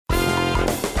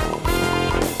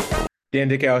Dan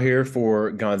Dickau here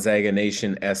for Gonzaga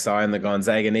Nation SI and the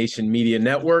Gonzaga Nation Media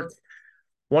Network.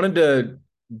 Wanted to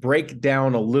break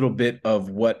down a little bit of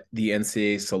what the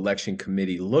NCAA Selection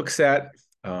Committee looks at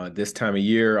this time of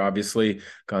year. Obviously,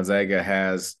 Gonzaga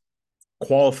has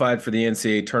qualified for the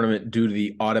NCAA tournament due to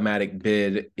the automatic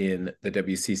bid in the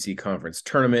WCC Conference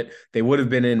Tournament. They would have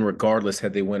been in regardless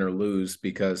had they win or lose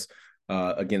because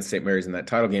against St. Mary's in that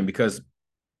title game, because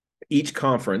each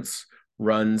conference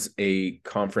runs a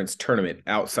conference tournament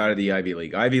outside of the Ivy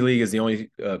League. Ivy League is the only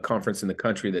conference in the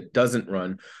country that doesn't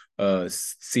run a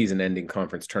season-ending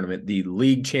conference tournament. The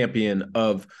league champion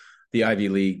of the Ivy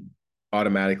League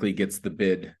automatically gets the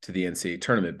bid to the NCAA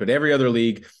tournament. But every other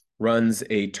league runs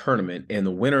a tournament, and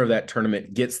the winner of that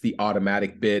tournament gets the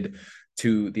automatic bid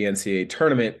to the NCAA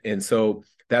tournament. And so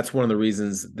that's one of the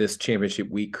reasons this championship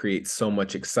week creates so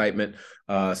much excitement,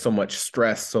 so much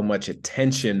stress, so much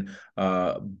attention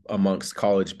amongst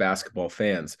college basketball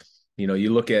fans. You know,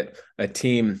 you look at a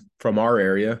team from our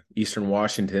area, Eastern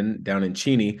Washington, down in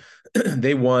Cheney,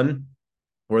 they won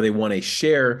a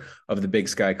share of the Big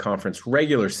Sky Conference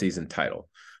regular season title.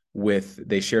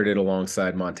 They shared it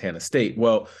alongside Montana State.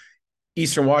 Well,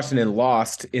 Eastern Washington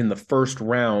lost in the first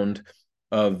round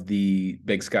of the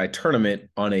Big Sky tournament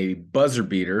on a buzzer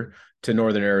beater to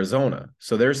Northern Arizona.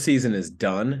 So their season is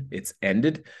done. It's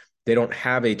ended. They don't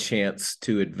have a chance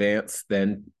to advance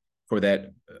then for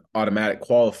that automatic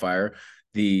qualifier,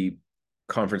 the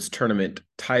conference tournament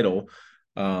title,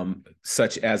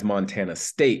 such as Montana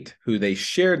State, who they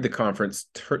shared the conference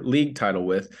league title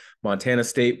with. Montana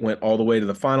State went all the way to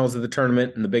the finals of the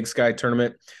tournament in the Big Sky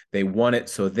tournament. They won it,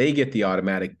 so they get the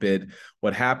automatic bid.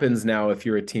 What happens now if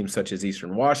you're a team such as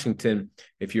Eastern Washington,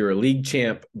 if you're a league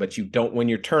champ, but you don't win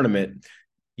your tournament,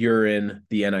 you're in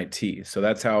the NIT. So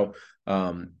that's how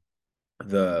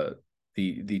the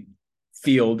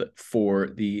field for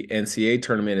the NCAA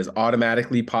tournament is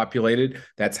automatically populated.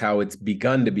 That's how it's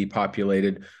begun to be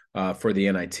populated for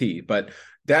the NIT. But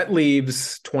that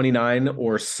leaves 29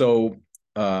 or so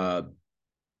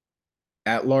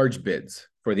at-large bids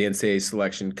for the NCAA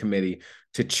Selection Committee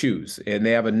to choose. And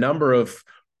they have a number of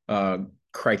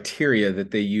criteria that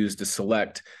they use to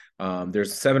select.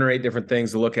 There's 7 or 8 different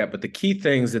things to look at, but the key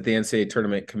things that the NCAA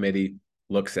Tournament Committee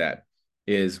looks at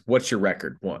is, what's your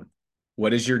record? One.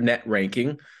 What is your net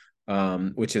ranking,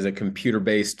 which is a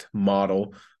computer-based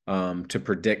model to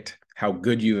predict how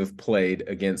good you have played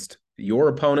against your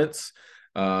opponents,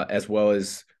 as well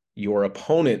as your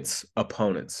opponent's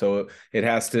opponents. So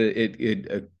it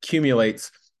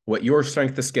accumulates what your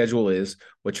strength of schedule is,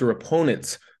 what your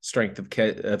opponent's strength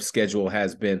of schedule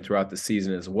has been throughout the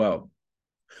season as well.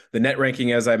 The net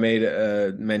ranking, as I made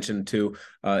mention to,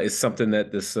 is something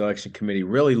that the selection committee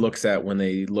really looks at when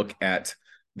they look at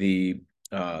the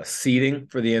seeding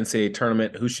for the NCAA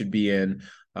tournament, who should be in,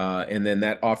 and then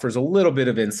that offers a little bit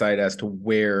of insight as to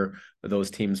where those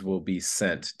teams will be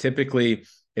sent. Typically,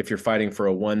 if you're fighting for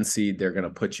a 1 seed, they're going to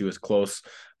put you as close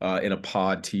in a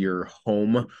pod to your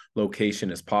home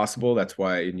location as possible. That's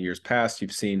why in years past,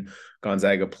 you've seen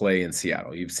Gonzaga play in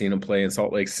Seattle. You've seen them play in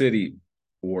Salt Lake City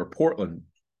or Portland.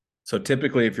 So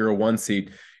typically, if you're a 1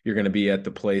 seed, you're going to be at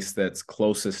the place that's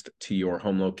closest to your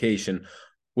home location,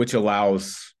 which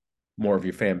allows more of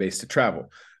your fan base to travel.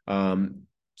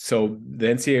 So the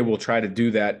NCAA will try to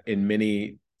do that in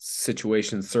many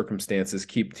situations, circumstances,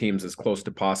 keep teams as close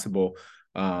to possible,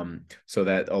 so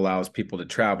that allows people to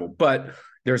travel. But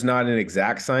there's not an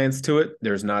exact science to it.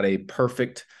 There's not a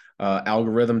perfect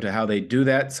algorithm to how they do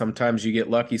that. Sometimes you get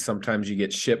lucky. Sometimes you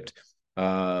get shipped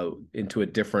into a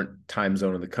different time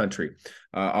zone of the country.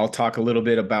 I'll talk a little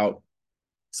bit about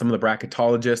some of the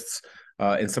bracketologists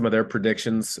and some of their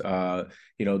predictions.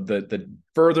 The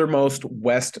furthermost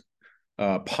west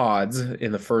pods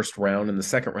in the first round and the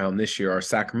second round this year are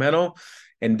Sacramento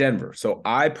and Denver. So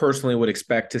I personally would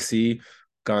expect to see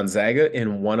Gonzaga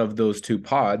in one of those 2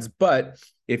 pods. But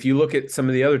if you look at some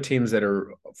of the other teams that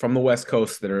are from the West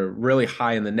Coast that are really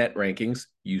high in the net rankings,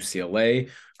 UCLA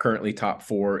currently top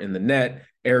 4 in the net,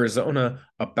 Arizona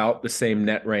about the same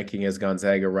net ranking as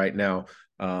Gonzaga right now,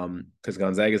 because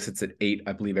Gonzaga sits at 8.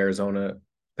 I believe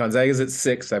Gonzaga's at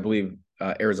 6. I believe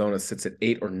Arizona sits at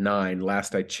 8 or 9.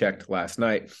 Last I checked last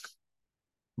night.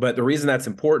 But the reason that's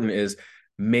important is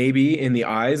maybe in the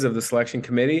eyes of the selection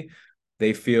committee,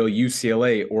 they feel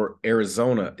UCLA or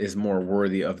Arizona is more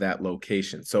worthy of that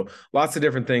location. So lots of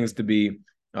different things to be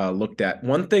looked at.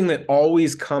 One thing that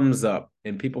always comes up,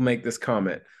 and people make this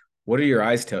comment, what do your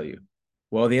eyes tell you?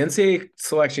 Well, the NCAA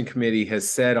selection committee has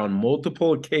said on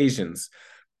multiple occasions,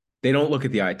 they don't look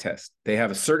at the eye test. They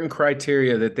have a certain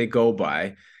criteria that they go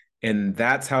by, And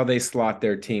that's how they slot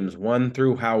their teams 1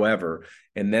 through however.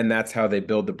 And then that's how they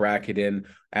build the bracket in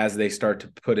as they start to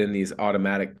put in these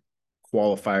automatic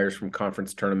qualifiers from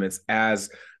conference tournaments as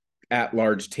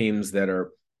at-large teams that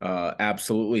are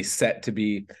absolutely set to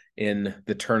be in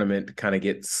the tournament kind of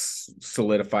get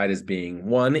solidified as being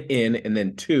 1 in, and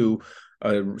then 2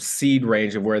 a seed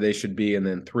range of where they should be, and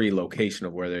then 3 location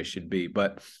of where they should be.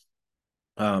 But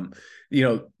when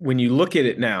you look at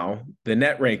it now, the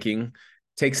net ranking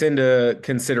takes into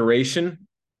consideration,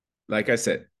 like I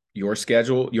said, your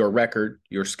schedule, your record,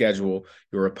 your schedule,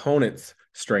 your opponent's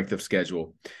strength of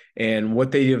schedule. And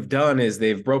what they have done is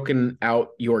they've broken out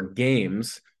your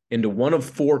games into one of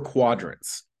 4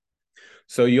 quadrants.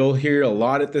 So you'll hear a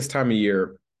lot at this time of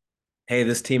year, hey,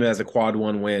 this team has a quad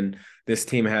 1 win. This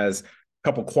team has a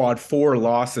couple quad 4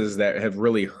 losses that have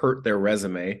really hurt their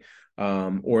resume.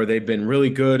 Or they've been really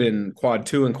good in quad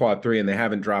 2 and quad 3 and they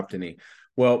haven't dropped any.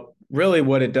 Well, really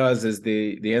what it does is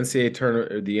the NCAA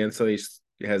tournament, or the NCAA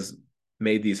has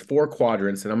made these 4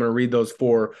 quadrants, and I'm going to read those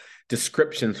 4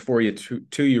 descriptions for you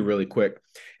to you really quick.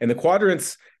 And the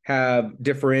quadrants have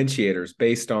differentiators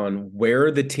based on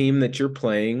where the team that you're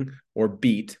playing or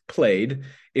played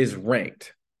is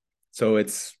ranked. So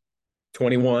it's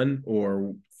 21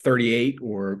 or 38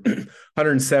 or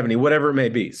 170, whatever it may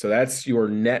be. So that's your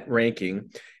net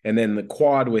ranking. And then the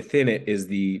quad within it is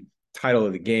the title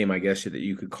of the game, I guess that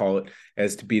you could call it,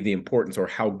 as to be the importance or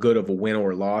how good of a win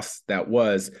or loss that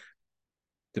was,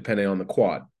 depending on the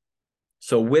quad.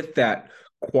 So with that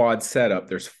quad setup,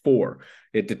 there's 4.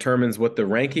 It determines what the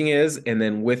ranking is, and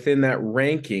then within that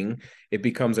ranking, it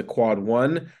becomes a quad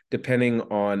 1, depending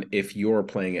on if you're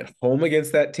playing at home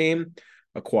against that team.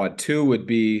 A quad 2 would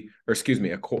be,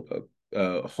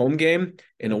 a home game,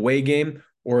 an away game,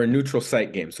 or a neutral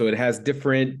site game. So it has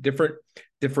different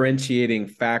differentiating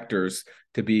factors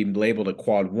to be labeled a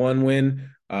quad 1 win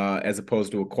as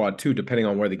opposed to a quad 2, depending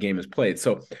on where the game is played.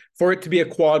 So for it to be a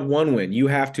quad 1 win, you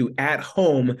have to at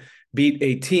home beat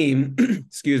a team,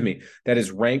 that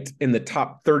is ranked in the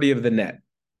top 30 of the net.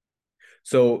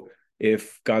 So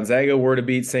if Gonzaga were to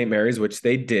beat St. Mary's, which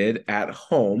they did at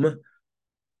home,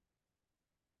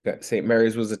 St.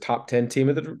 Mary's was a top 10 team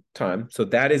at the time. So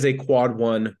that is a quad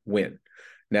 1 win.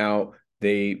 Now,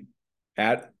 the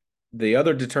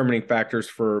other determining factors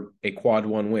for a quad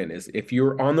 1 win is if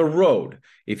you're on the road,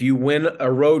 if you win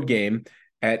a road game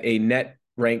at a net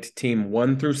ranked team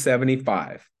 1 through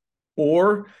 75,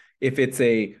 or if it's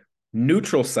a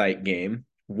neutral site game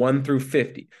 1 through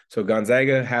 50. So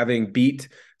Gonzaga, having beat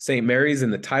St. Mary's in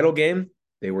the title game,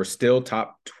 they were still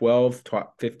top 12,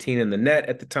 top 15 in the net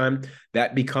at the time.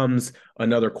 That becomes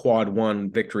another quad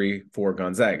 1 victory for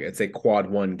Gonzaga. It's a quad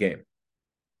 1 game.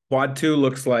 Quad 2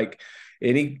 looks like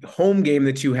any home game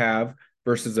that you have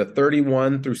versus a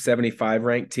 31 through 75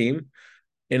 ranked team.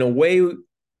 An away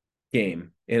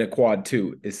game in a quad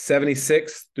 2 is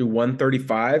 76 through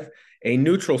 135. A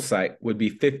neutral site would be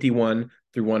 51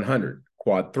 through 100.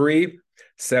 Quad 3,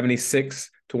 76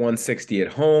 to 160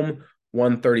 at home,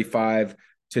 135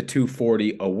 to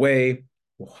 240 away,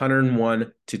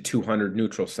 101 to 200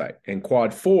 neutral site. And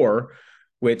quad 4,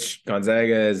 which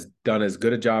Gonzaga has done as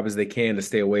good a job as they can to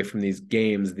stay away from these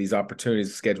games, these opportunities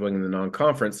of scheduling in the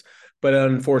non-conference. But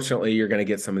unfortunately, you're going to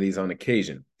get some of these on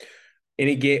occasion.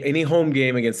 Any home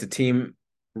game against a team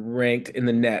ranked in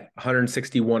the net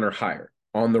 161 or higher.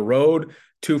 On the road,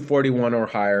 241 or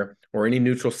higher, or any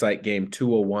neutral site game,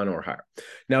 201 or higher.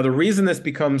 Now, the reason this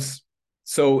becomes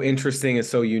so interesting and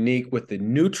so unique with the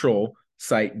neutral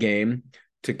site game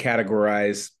to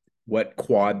categorize what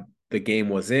quad the game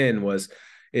was in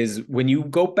is when you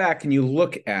go back and you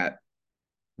look at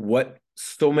what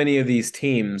so many of these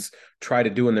teams try to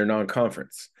do in their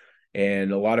non-conference.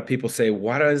 And a lot of people say,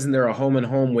 why isn't there a home and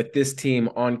home with this team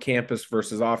on campus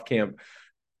versus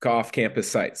off-campus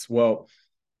sites? Well,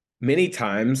 many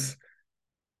times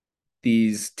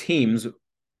these teams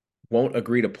won't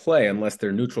agree to play unless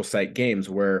they're neutral site games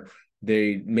where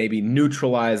they maybe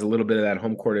neutralize a little bit of that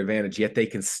home court advantage, yet they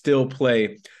can still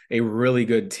play a really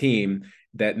good team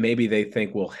that maybe they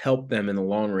think will help them in the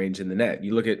long range in the net.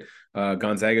 You look at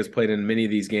Gonzaga's played in many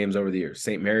of these games over the years.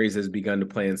 St. Mary's has begun to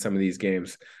play in some of these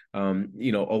games. A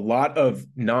lot of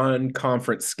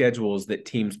non-conference schedules that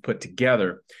teams put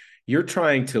together, you're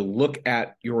trying to look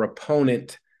at your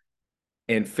opponent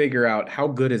and figure out how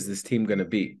good is this team going to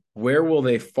be? Where will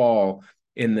they fall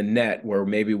in the net where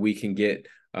maybe we can get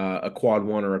a quad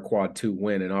 1 or a quad 2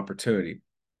 win, an opportunity?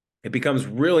 It becomes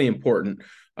really important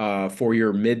for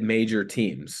your mid-major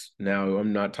teams. Now,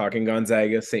 I'm not talking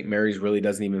Gonzaga. St. Mary's really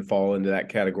doesn't even fall into that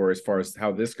category as far as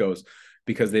how this goes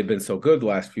because they've been so good the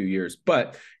last few years.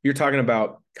 But you're talking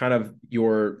about kind of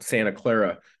your Santa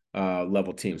Clara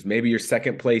level teams. Maybe your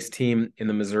second place team in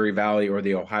the Missouri Valley or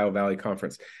the Ohio Valley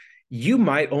Conference. You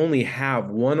might only have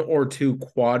 1 or 2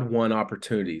 quad 1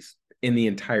 opportunities in the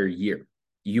entire year.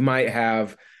 You might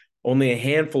have only a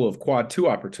handful of quad 2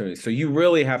 opportunities. So you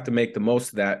really have to make the most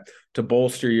of that to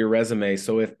bolster your resume.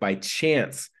 So if by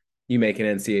chance you make an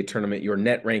NCAA tournament, your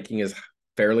net ranking is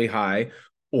fairly high,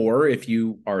 or if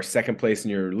you are second place in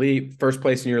your league, first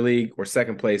place in your league, or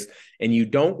second place, and you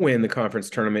don't win the conference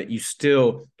tournament, you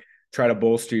still try to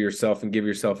bolster yourself and give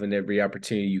yourself in every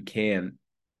opportunity you can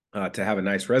to have a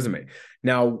nice resume.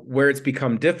 Now, where it's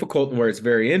become difficult and where it's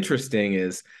very interesting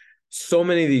is so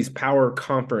many of these power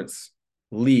conference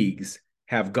leagues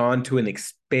have gone to an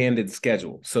expanded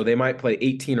schedule. So they might play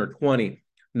 18 or 20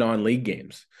 non-league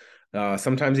games,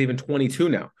 sometimes even 22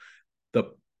 now. The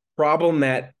problem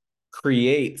that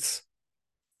creates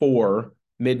for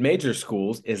mid-major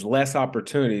schools is less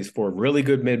opportunities for really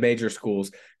good mid-major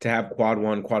schools to have quad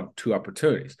 1, quad 2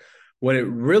 opportunities. What it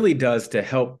really does to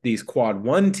help these quad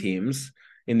 1 teams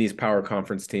in these power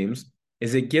conference teams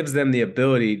is it gives them the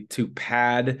ability to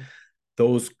pad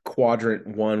those quadrant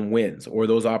 1 wins or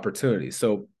those opportunities.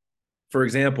 So, for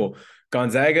example,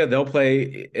 Gonzaga, they'll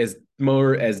play as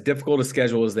difficult a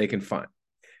schedule as they can find.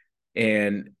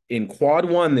 And in quad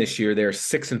 1 this year, they're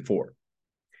 6-4.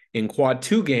 In quad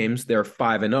 2 games, they're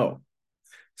 5-0.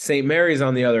 St. Mary's,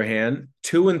 on the other hand,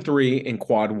 2-3 in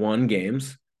quad 1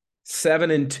 games,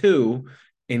 7-2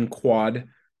 in quad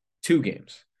 2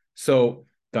 games. So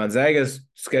Gonzaga's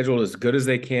scheduled as good as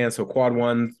they can. So quad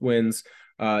 1 wins.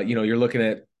 You're looking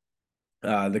at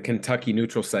the Kentucky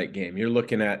neutral site game. You're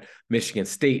looking at Michigan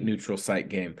State neutral site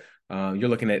game. You're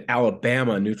looking at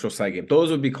Alabama neutral site game.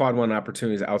 Those would be quad 1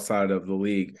 opportunities outside of the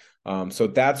league. So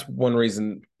that's one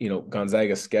reason,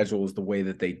 Gonzaga's schedule is the way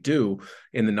that they do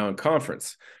in the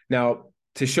non-conference. Now,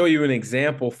 to show you an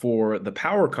example for the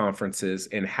power conferences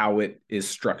and how it is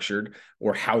structured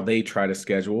or how they try to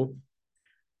schedule,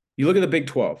 you look at the Big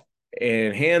 12.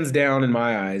 And hands down, in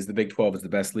my eyes, the Big 12 is the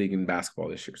best league in basketball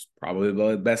this year. It's probably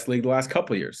the best league the last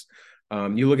couple of years.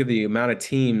 You look at the amount of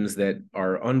teams that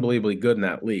are unbelievably good in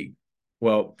that league.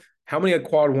 Well, how many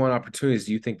quad 1 opportunities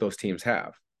do you think those teams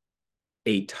have?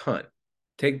 A ton.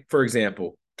 Take, for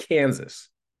example, Kansas,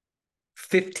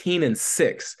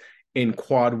 15-6 in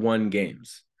quad 1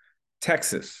 games.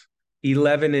 Texas,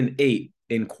 11-8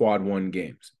 in quad 1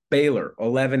 games. Baylor,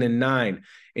 11-9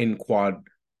 in quad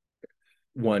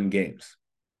 1 games.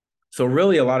 So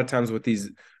really, a lot of times what these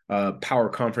power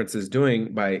conferences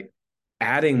doing by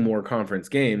adding more conference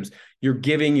games, you're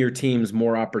giving your teams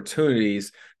more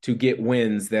opportunities to get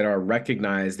wins that are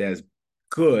recognized as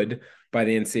good by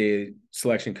the NCAA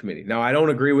selection committee. Now, I don't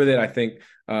agree with it. I think,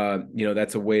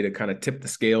 that's a way to kind of tip the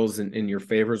scales in your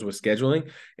favors with scheduling.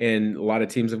 And a lot of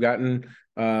teams have gotten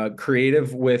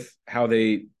creative with how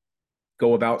they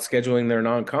go about scheduling their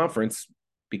non-conference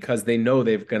because they know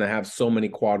they're going to have so many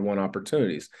quad 1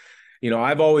 opportunities.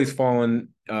 I've always fallen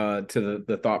to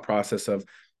the thought process of,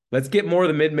 let's get more of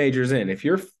the mid-majors in. If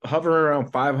you're hovering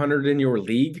around 500 in your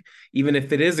league, even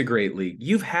if it is a great league,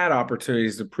 you've had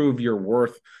opportunities to prove your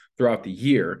worth throughout the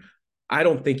year. I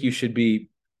don't think you should be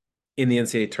in the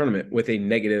NCAA tournament with a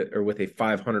negative or with a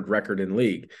 500 record in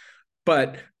league.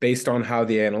 But based on how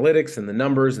the analytics and the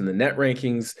numbers and the net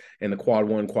rankings and the quad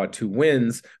 1, quad 2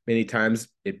 wins, many times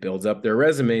it builds up their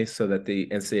resume so that the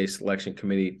NCAA selection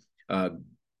committee, I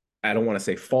don't want to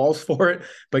say falls for it,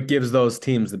 but gives those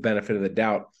teams the benefit of the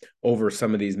doubt over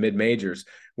some of these mid-majors,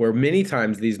 where many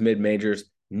times these mid-majors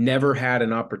never had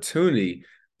an opportunity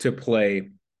to play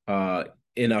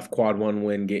enough quad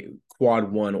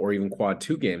 1 or even quad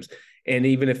 2 games. And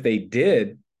even if they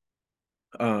did,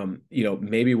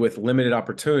 maybe with limited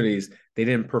opportunities, they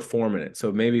didn't perform in it.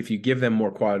 So maybe if you give them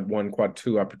more quad 1, quad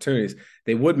 2 opportunities,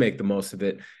 they would make the most of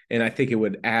it. And I think it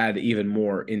would add even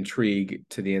more intrigue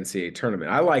to the NCAA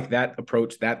tournament. I like that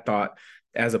approach, that thought,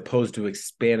 as opposed to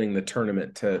expanding the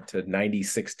tournament to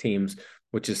 96 teams,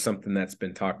 which is something that's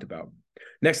been talked about.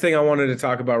 Next thing I wanted to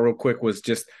talk about real quick was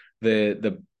just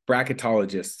the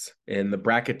bracketologists and the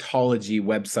bracketology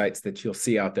websites that you'll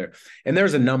see out there. And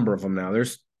there's a number of them now.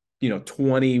 There's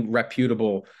 20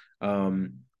 reputable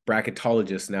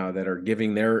bracketologists now that are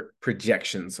giving their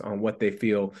projections on what they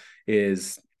feel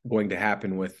is going to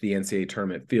happen with the NCAA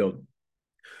tournament field.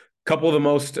 A couple of the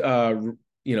most,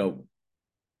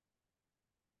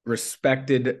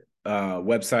 respected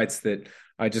websites that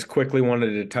I just quickly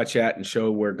wanted to touch at and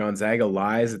show where Gonzaga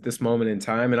lies at this moment in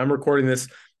time. And I'm recording this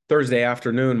Thursday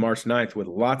afternoon, March 9th, with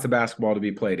lots of basketball to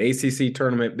be played. ACC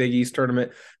tournament, Big East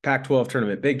tournament, Pac-12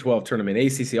 tournament, Big 12 tournament,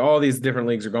 ACC, all these different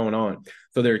leagues are going on.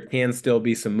 So there can still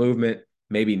be some movement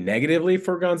maybe negatively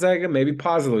for Gonzaga, maybe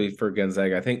positively for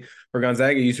Gonzaga. I think for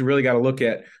Gonzaga, you really got to look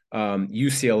at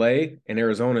UCLA and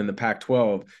Arizona in the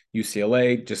Pac-12.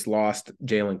 UCLA just lost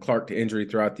Jalen Clark to injury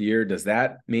throughout the year. Does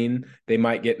that mean they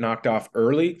might get knocked off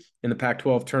early in the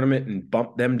Pac-12 tournament and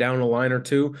bump them down a line or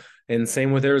two? And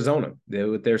same with Arizona.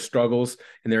 With their struggles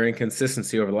and their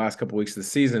inconsistency over the last couple of weeks of the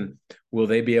season, will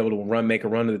they be able to make a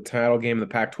run to the title game in the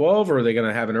Pac-12, or are they going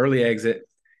to have an early exit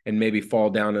and maybe fall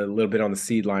down a little bit on the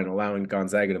seed line, allowing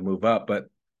Gonzaga to move up? But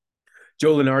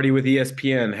Joe Lunardi with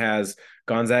ESPN has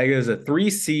Gonzaga as a 3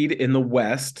 seed in the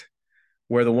West,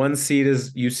 where the 1 seed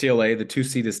is UCLA, the 2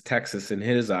 seed is Texas in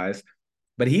his eyes.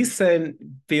 But he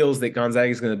feels that Gonzaga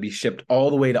is going to be shipped all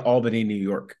the way to Albany, New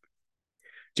York.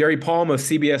 Jerry Palm of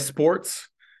CBS Sports,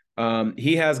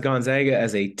 he has Gonzaga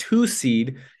as a 2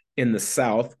 seed in the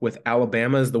South, with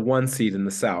Alabama as the 1 seed in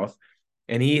the South.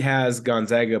 And he has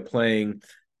Gonzaga playing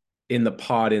in the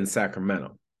pod in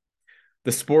Sacramento.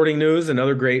 The Sporting News,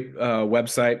 another great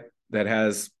website that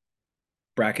has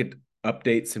bracket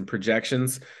updates and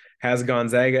projections, has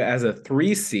Gonzaga as a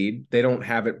 3 seed. They don't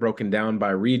have it broken down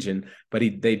by region, but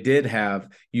they did have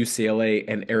UCLA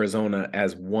and Arizona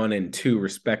as 1 and 2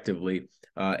 respectively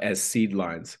as seed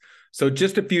lines. So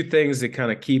just a few things to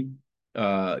kind of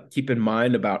keep in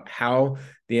mind about how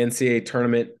the NCAA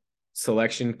Tournament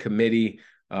Selection Committee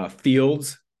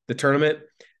fields the tournament,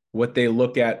 what they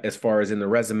look at as far as in the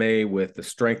resume with the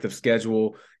strength of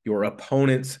schedule, your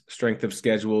opponent's strength of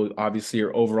schedule, obviously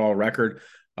your overall record,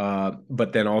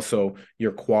 but then also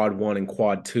your quad 1 and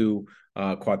quad 2,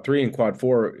 quad 3 and quad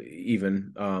 4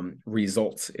 even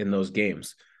results in those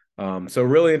games. So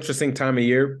really interesting time of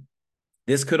year.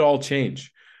 This could all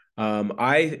change.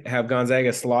 I have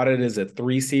Gonzaga slotted as a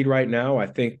 3 seed right now. I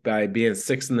think by being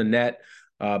 6 in the net,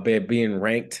 by being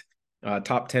ranked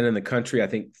top 10 in the country, I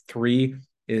think 3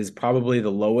 is probably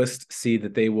the lowest seed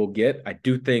that they will get. I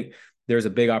do think there's a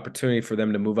big opportunity for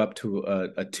them to move up to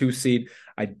a 2 seed.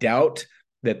 I doubt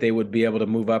that they would be able to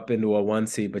move up into a 1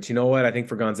 seed, but you know what? I think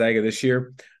for Gonzaga this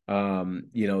year,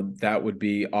 that would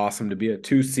be awesome to be a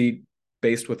 2 seed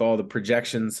based with all the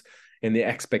projections and the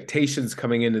expectations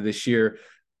coming into this year,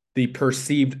 the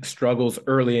perceived struggles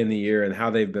early in the year and how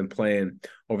they've been playing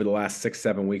over the last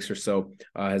 6-7 weeks or so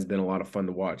has been a lot of fun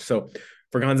to watch. So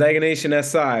for Gonzaga Nation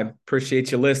SI,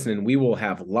 appreciate you listening. We will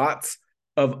have lots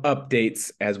of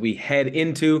updates as we head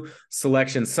into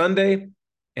Selection Sunday,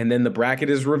 and then the bracket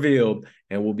is revealed,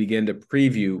 and we'll begin to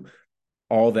preview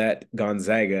all that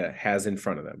Gonzaga has in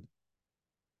front of them.